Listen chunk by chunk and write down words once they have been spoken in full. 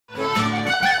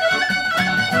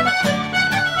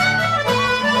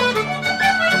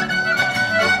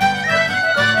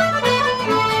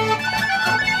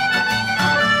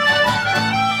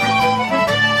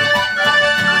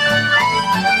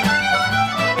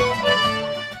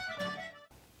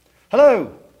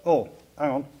Hello. Oh,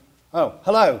 hang on. Oh,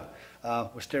 hello.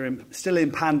 We're still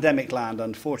in pandemic land,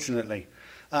 unfortunately.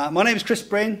 My name is Chris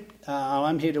Bryn, and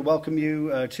I'm here to welcome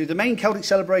you to the Maine Celtic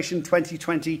Celebration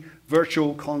 2020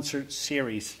 virtual concert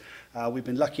series. We've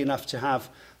been lucky enough to have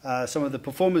some of the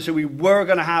performers who we were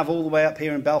going to have all the way up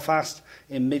here in Belfast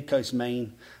in Mid-Coast,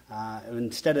 Maine.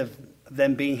 Instead of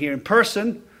them being here in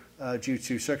person, due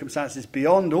to circumstances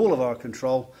beyond all of our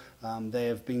control, they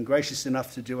have been gracious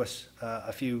enough to do us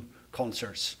a few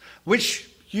concerts, which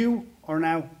you are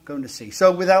now going to see. So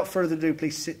without further ado,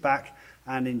 please sit back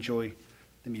and enjoy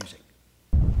the music.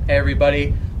 Hey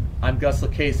everybody, I'm Gus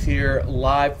LaCasse here,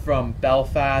 live from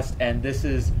Belfast, and this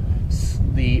is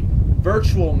the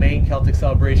virtual Maine Celtic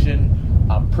Celebration.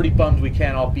 I'm pretty bummed we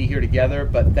can't all be here together,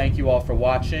 but thank you all for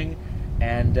watching.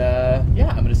 And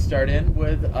yeah, I'm going to start in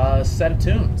with a set of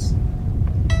tunes.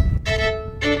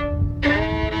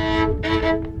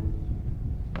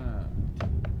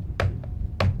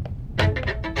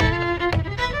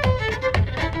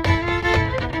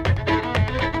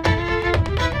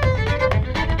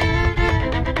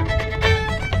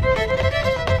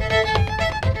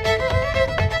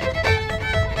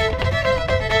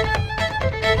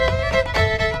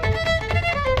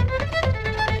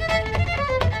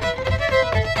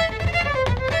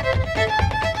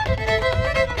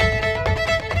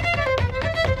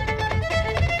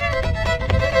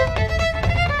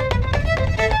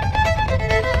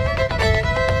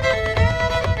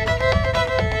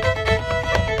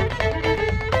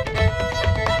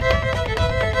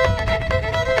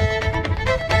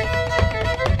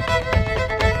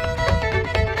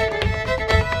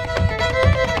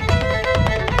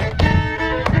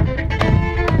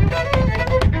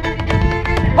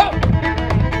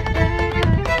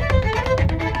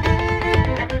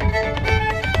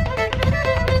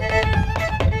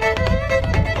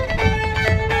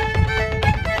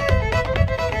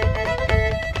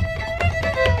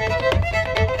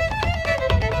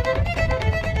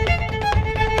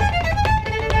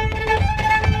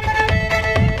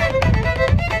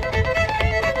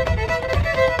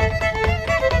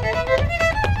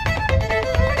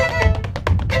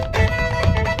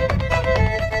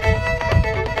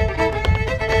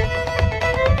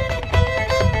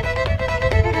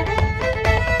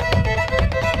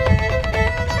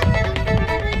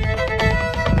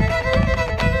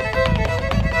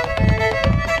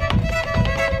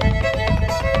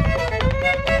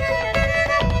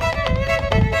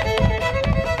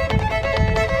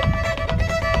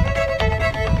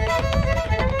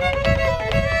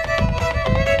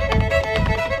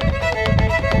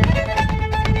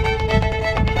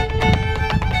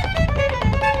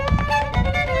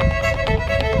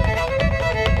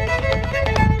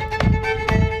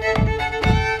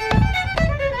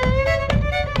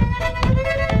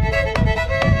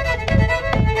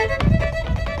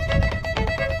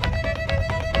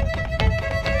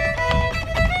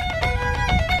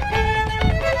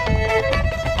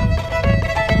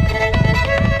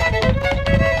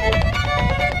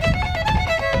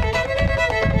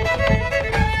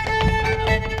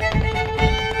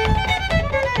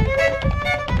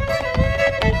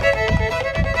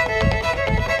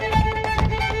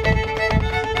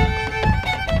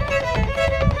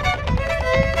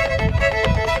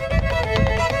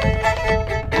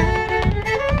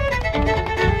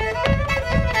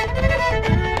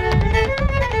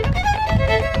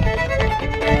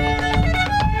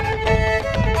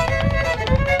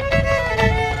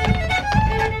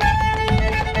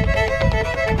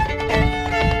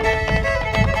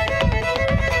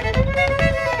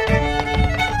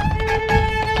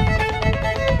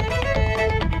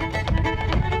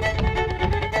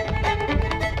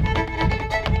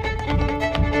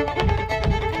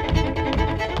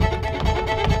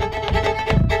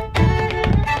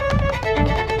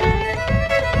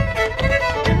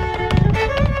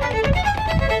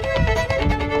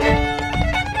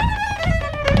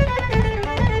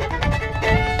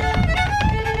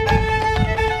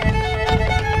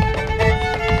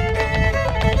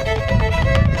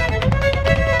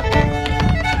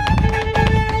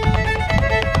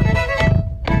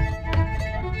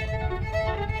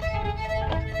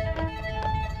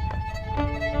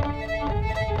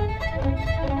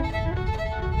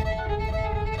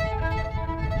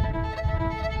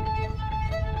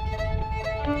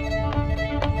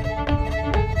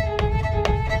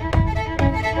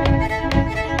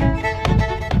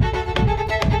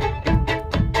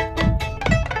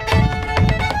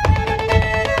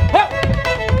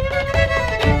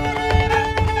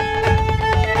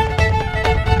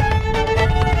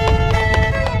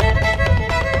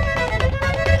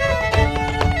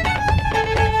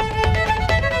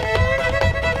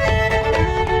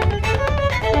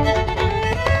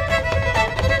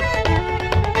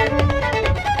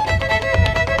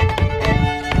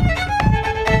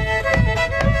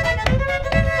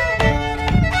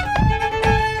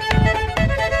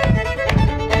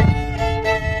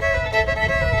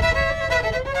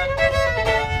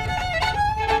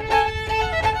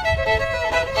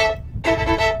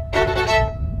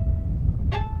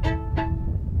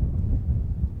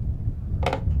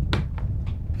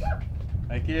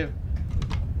 Thank you.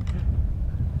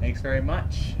 Thanks very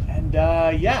much. And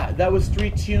yeah, that was 3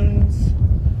 tunes.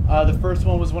 The first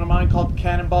one was one of mine called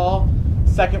Cannonball.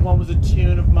 Second one was a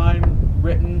tune of mine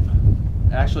written.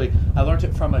 Actually, I learned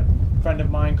it from a friend of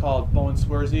mine called Bowen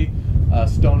Swersey,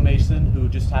 stonemason, who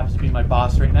just happens to be my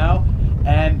boss right now.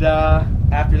 And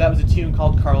after that was a tune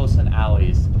called Carlos and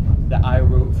Alleys that I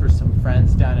wrote for some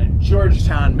friends down in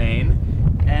Georgetown, Maine.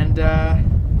 And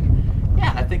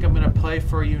yeah, I think I'm going to play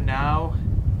for you now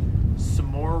some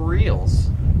more reels.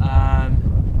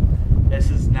 This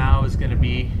is going to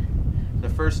be the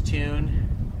first tune.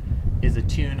 Is a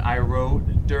tune I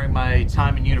wrote during my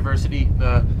time in university,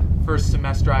 the first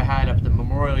semester I had up at the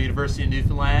Memorial University in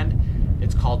Newfoundland.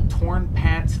 It's called Torn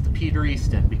Pants at the Peter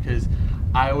Easton, because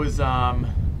I was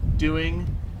doing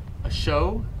a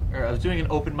show, or I was doing an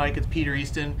open mic at the Peter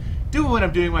Easton, doing what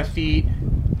I'm doing with my feet,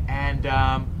 and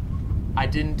I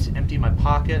didn't empty my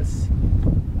pockets.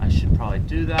 I should probably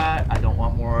do that. I don't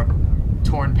want more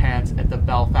torn pants at the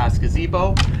Belfast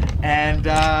gazebo. And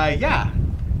yeah,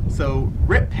 so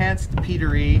rip pants to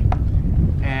Peter E.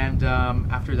 And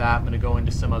after that, I'm going to go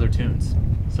into some other tunes.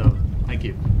 So, thank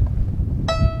you.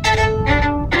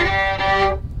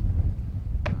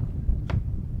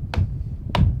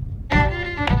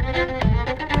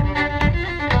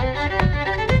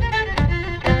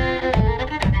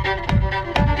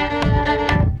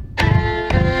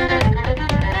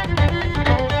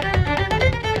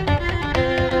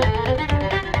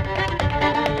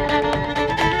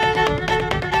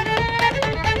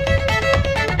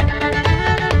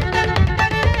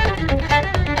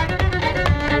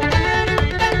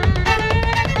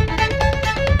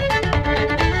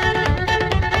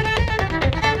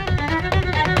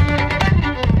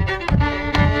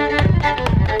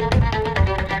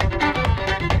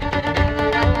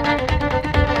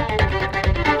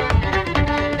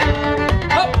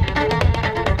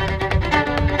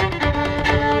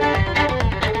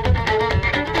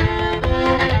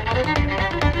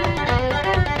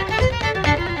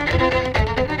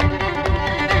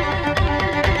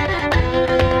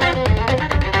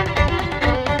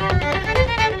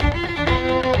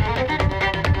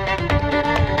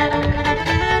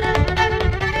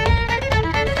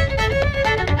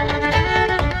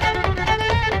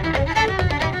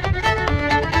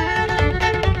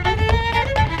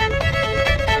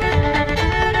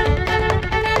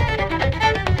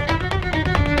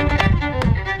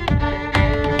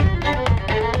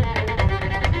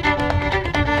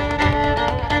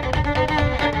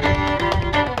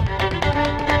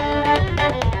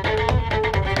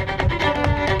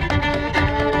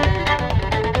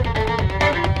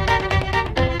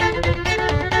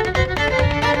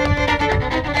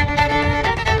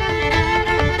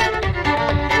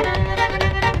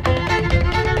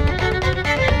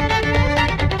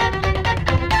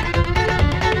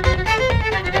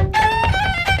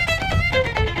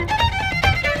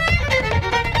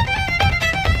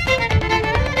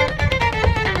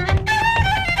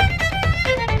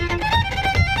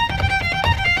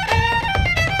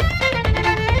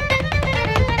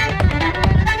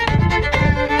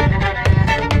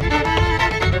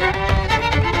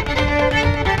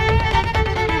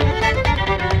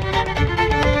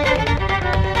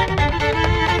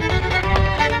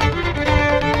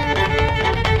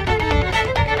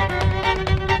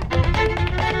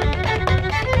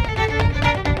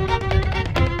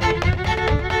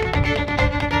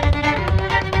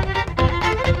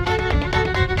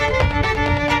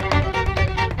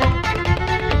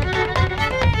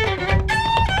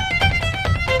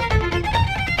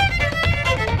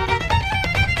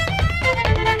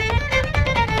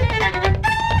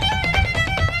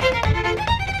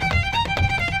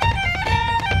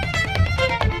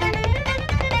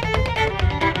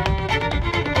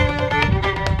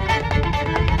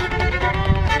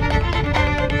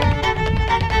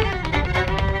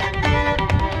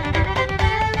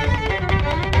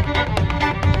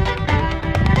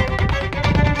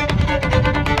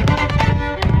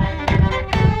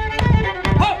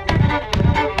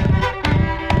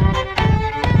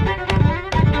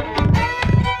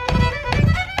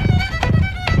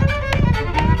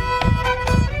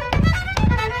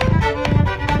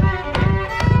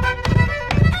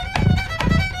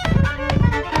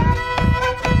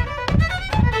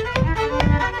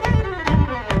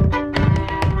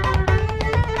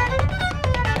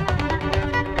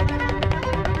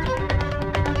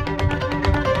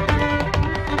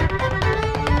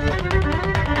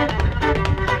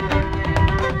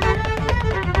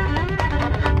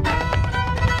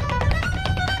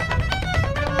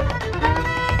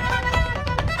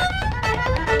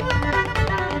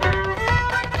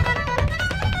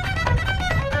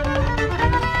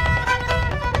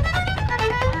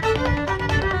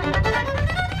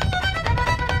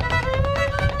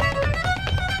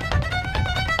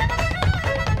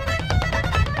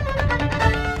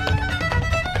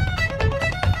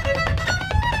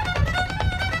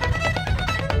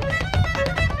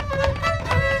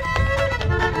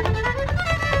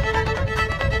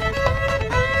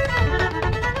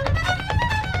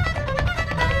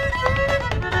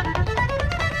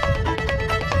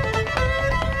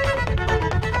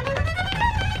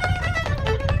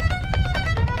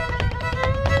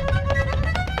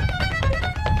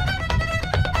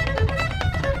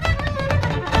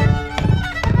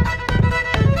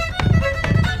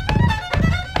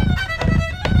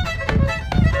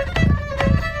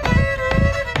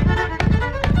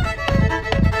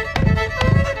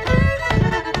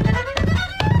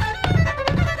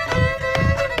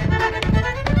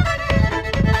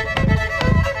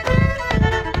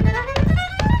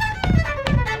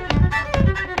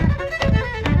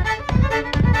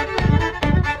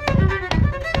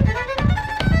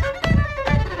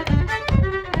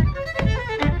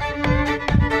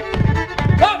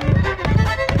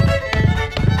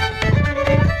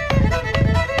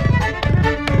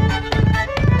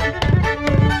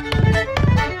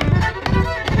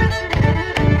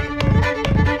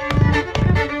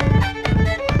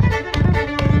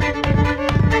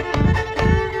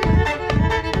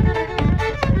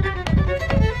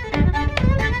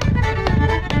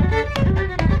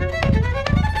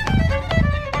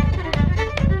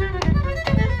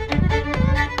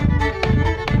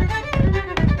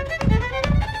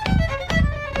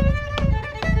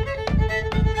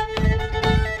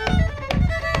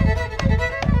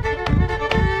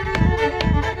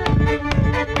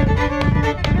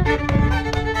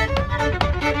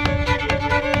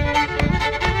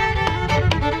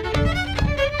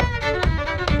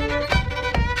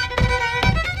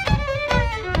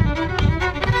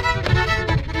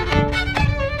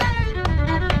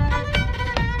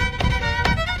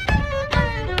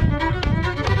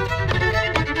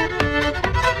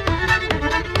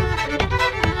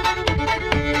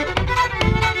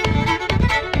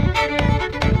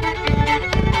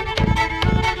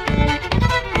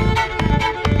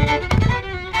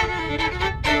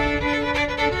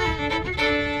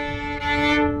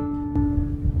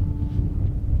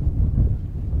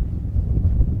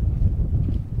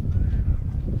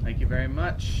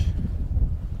 much.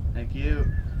 Thank you.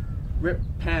 Rip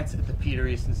Pants at the Peter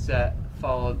Easton set,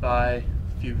 followed by a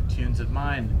few tunes of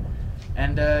mine.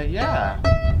 And yeah,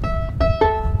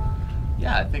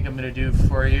 I think I'm gonna do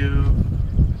for you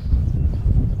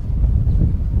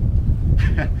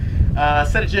a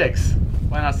set of jigs.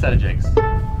 Why not set of jigs?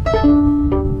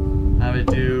 I'm gonna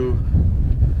do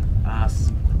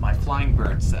my Flying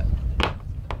Bird set.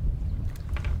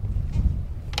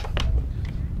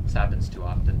 This happens too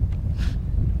often.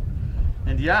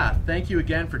 And yeah, thank you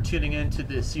again for tuning in to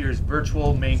this year's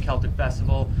virtual Maine Celtic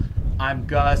Festival. I'm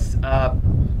Gus.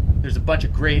 There's a bunch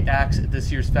of great acts at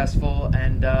this year's festival,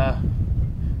 and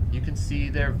you can see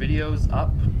their videos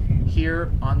up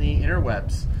here on the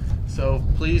interwebs. So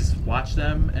please watch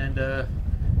them, and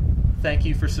thank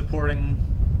you for supporting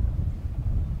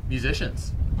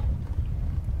musicians.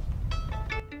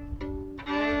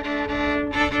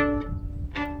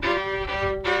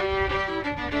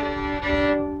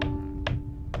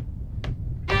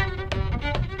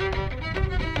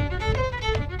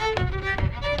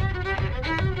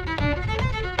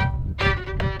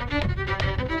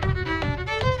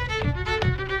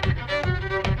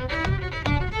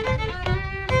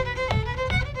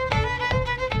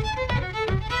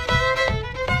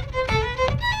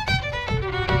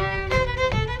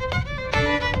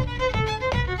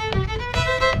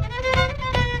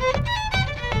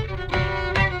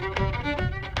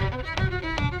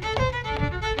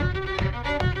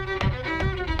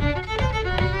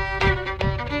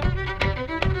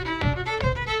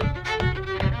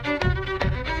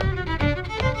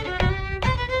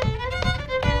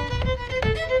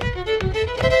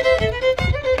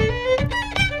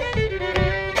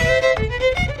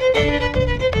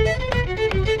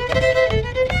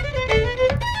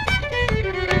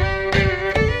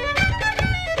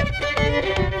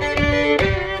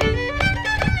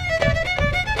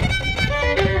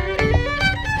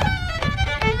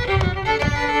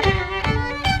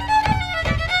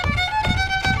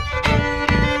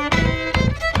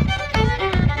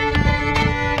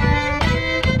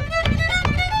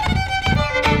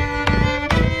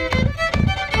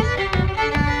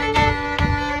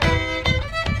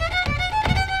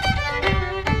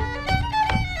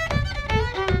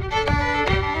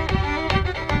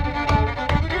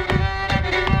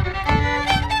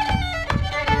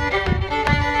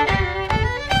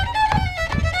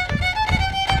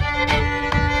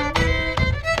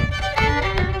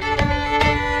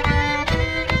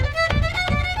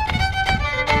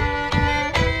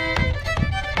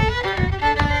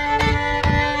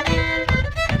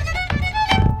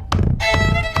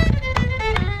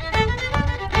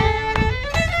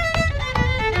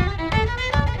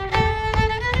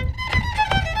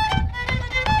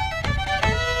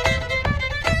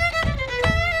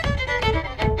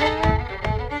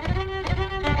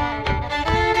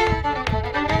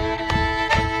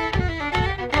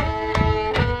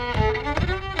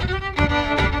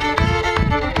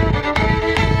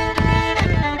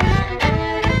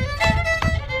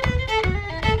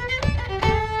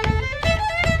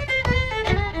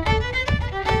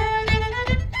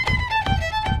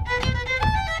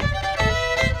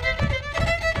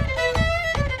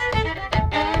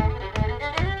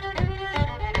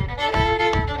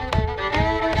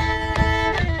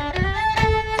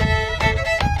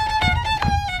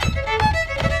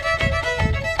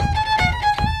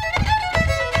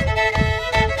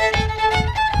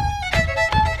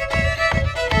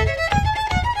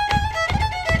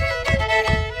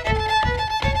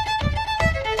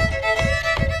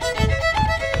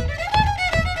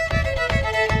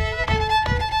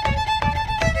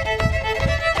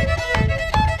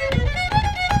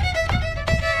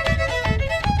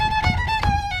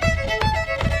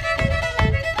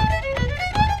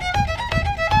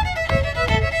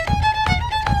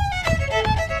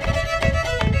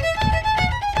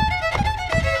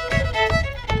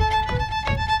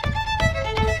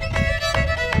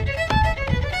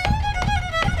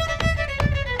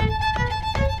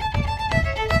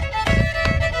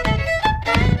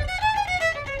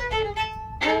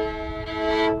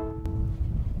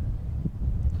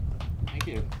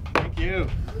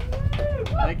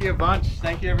 Thank you a bunch.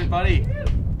 Thank you, everybody.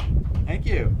 Thank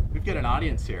you. We've got an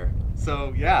audience here.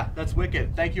 So yeah, that's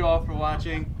wicked. Thank you all for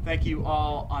watching. Thank you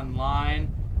all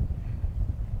online.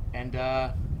 And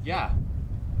yeah,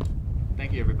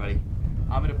 thank you, everybody.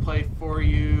 I'm going to play for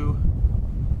you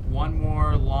one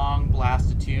more long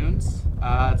blast of tunes.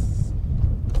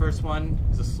 The first one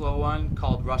is a slow one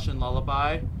called Russian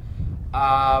Lullaby.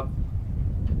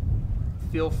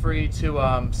 Feel free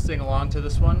to sing along to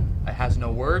this one. It has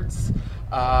no words.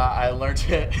 I learned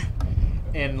it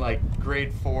in like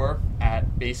grade 4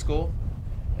 at Bay School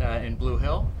in Blue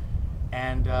Hill,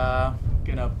 and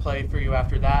gonna play for you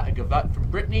after that a gavotte from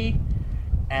Brittany,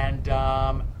 and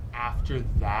after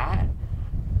that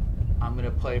I'm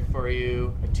gonna play for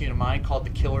you a tune of mine called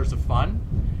 "The Killers of Fun,"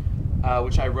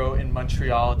 which I wrote in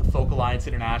Montreal at the Folk Alliance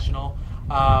International.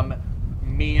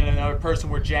 Me and another person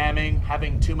were jamming,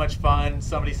 having too much fun.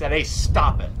 Somebody said, "Hey,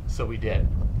 stop it!" So we did.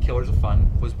 "Killers of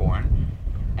Fun" was born.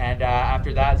 And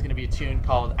after that is going to be a tune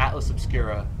called "Atlas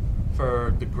Obscura"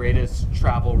 for the greatest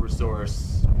travel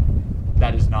resource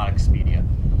that is not Expedia.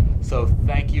 So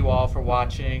thank you all for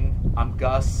watching. I'm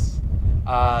Gus.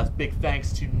 Big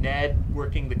thanks to Ned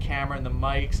working the camera and the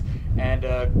mics, and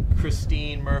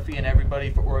Christine Murphy and everybody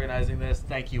for organizing this.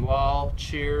 Thank you all.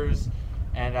 Cheers.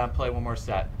 And play one more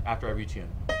set after every tune.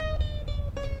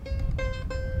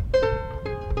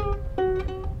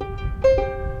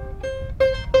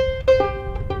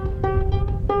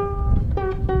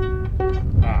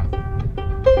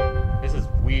 This is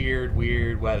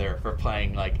weird weather for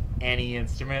playing like any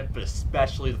instrument, but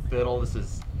especially the fiddle.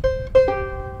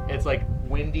 It's like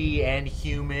windy and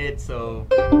humid, so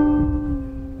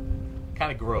kind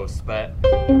of gross, but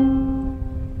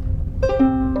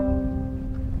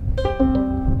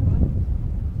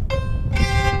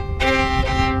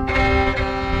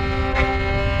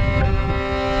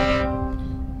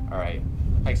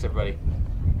thanks, everybody.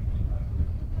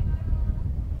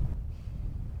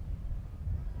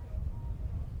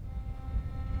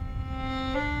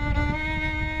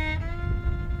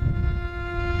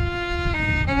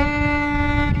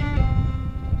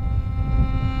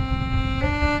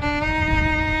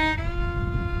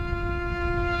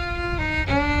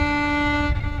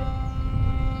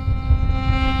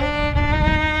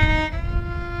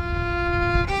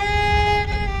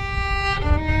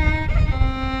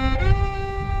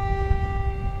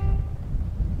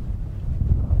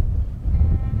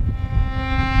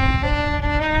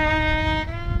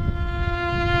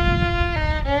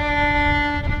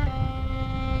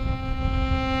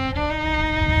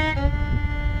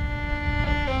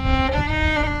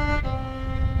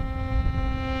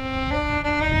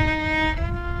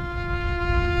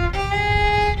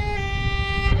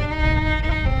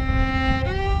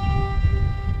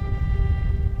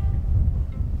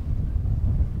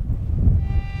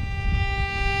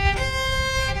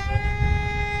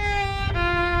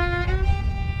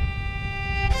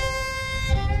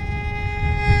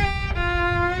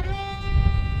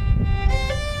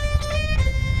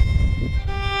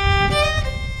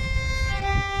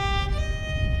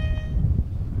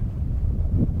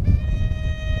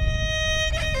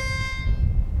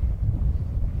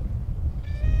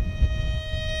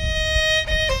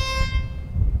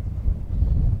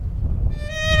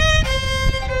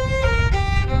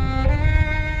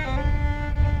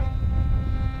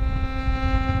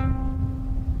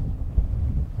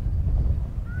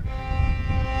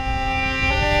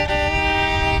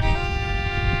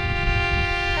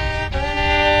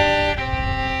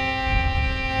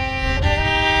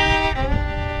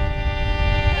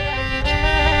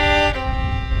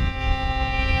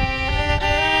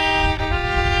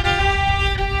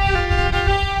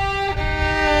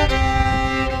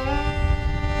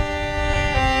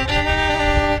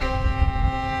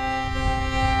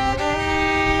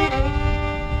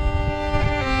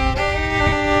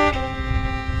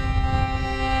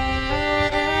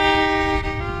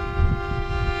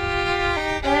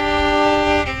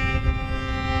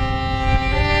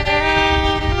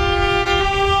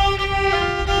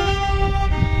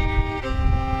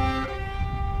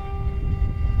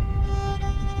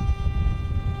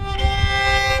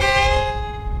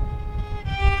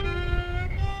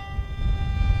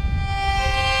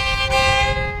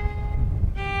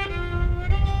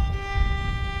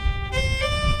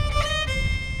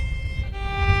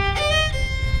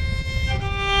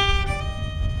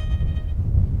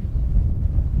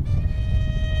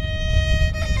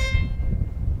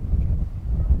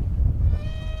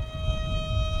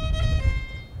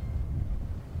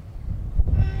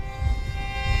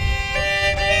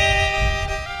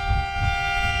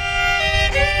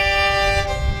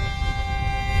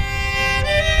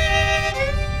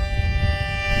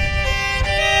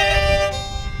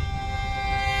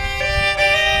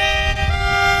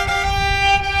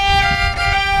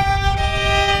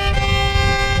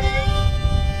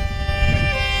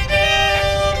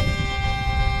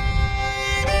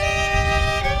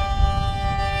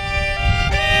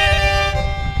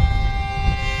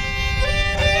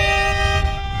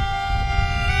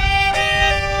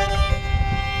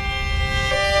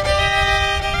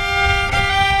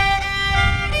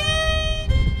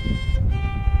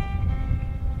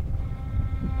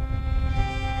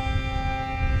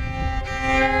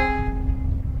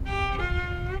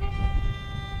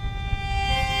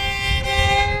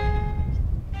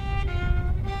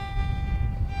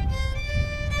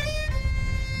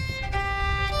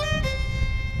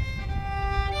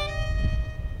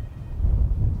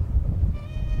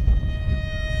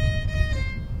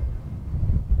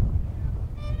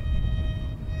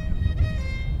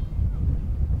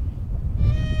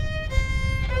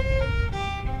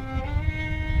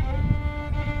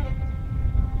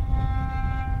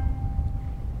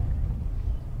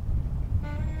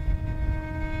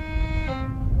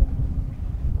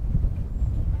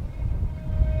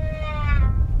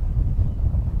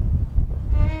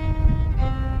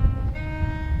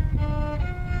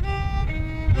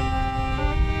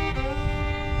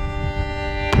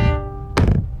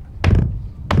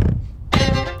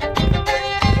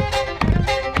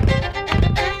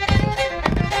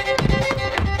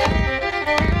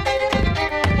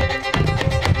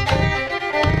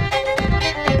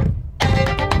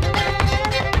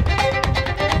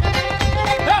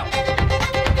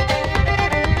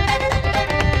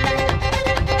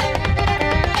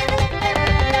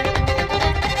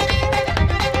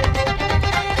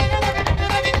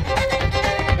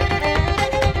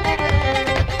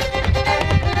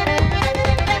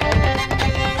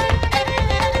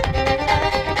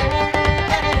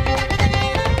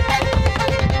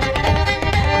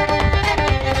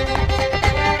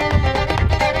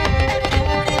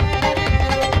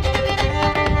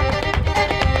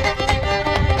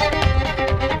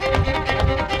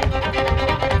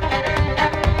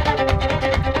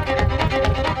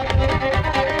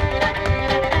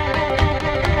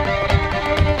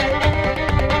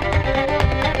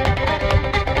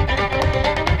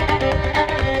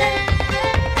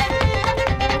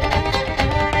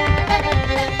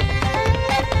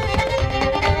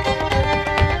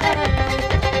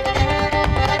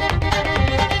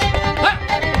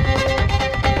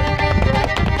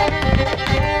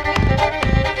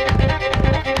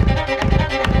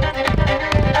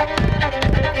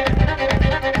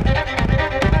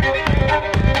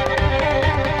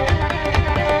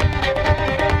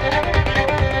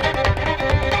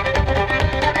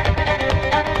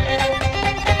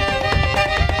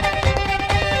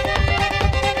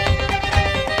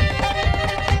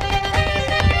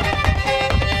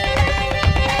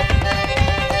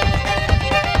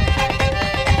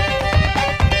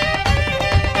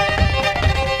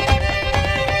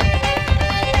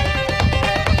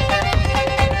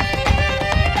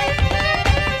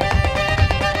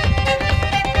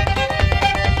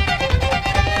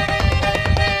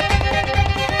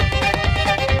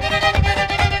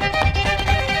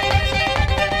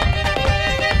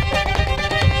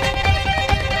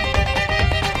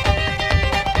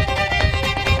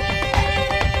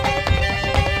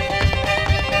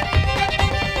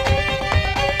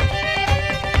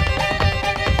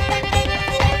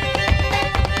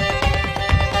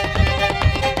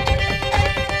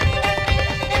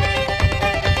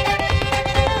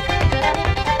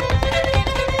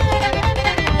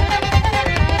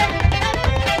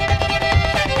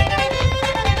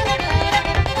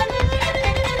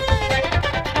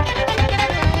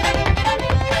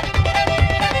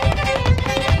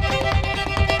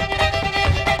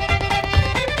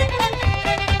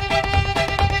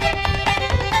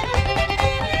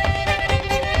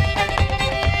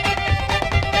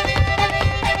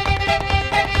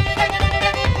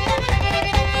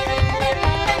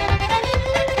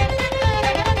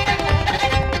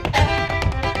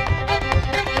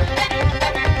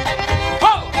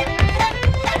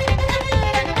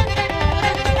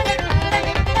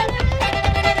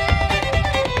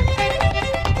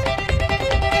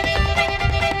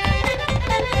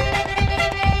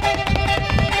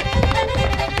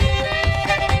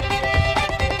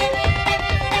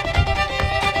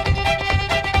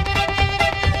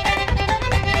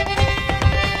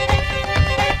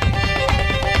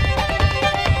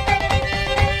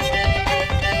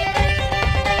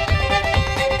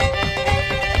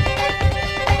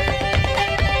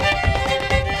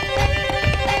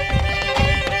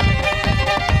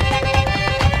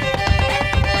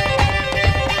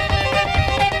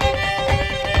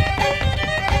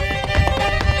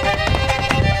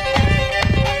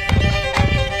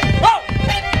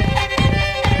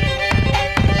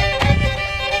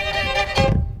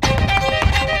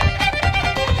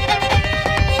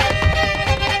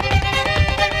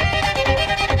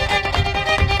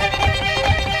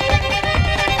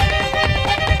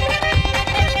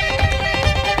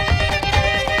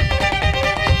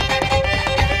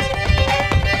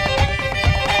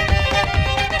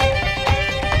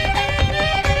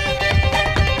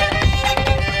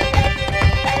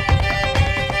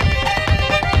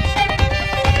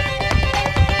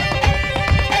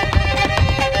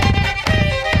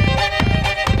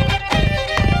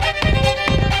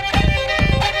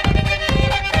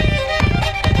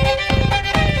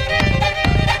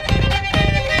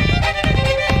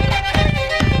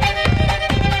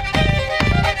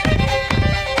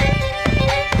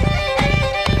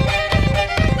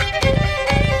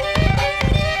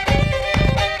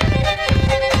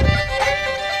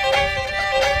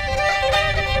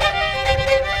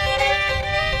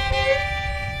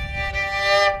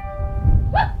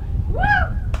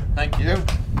 you.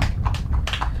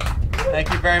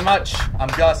 Thank you very much. I'm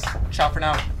Gus. Ciao for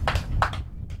now.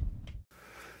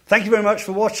 Thank you very much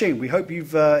for watching. We hope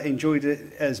you've enjoyed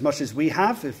it as much as we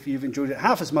have. If you've enjoyed it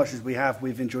half as much as we have,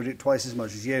 we've enjoyed it twice as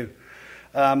much as you.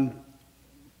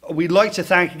 We'd like to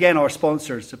thank again our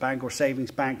sponsors, the Bangor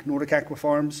Savings Bank, Nordic Aqua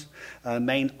Farms,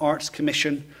 Maine Arts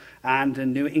Commission, and the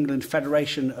New England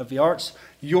Federation of the Arts.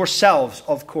 Yourselves,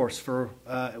 of course, for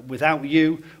without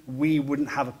you, we wouldn't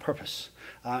have a purpose.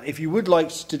 If you would like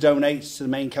to donate to the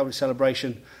Maine Celtic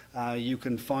Celebration, you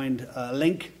can find a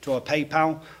link to our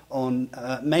PayPal on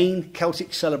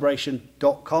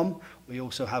maincelticcelebration.com. We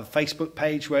also have a Facebook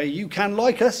page where you can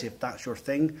like us, if that's your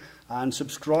thing, and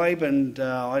subscribe and,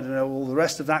 I don't know, all the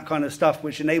rest of that kind of stuff,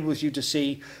 which enables you to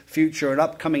see future and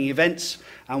upcoming events.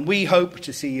 And we hope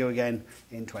to see you again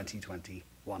in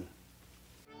 2021.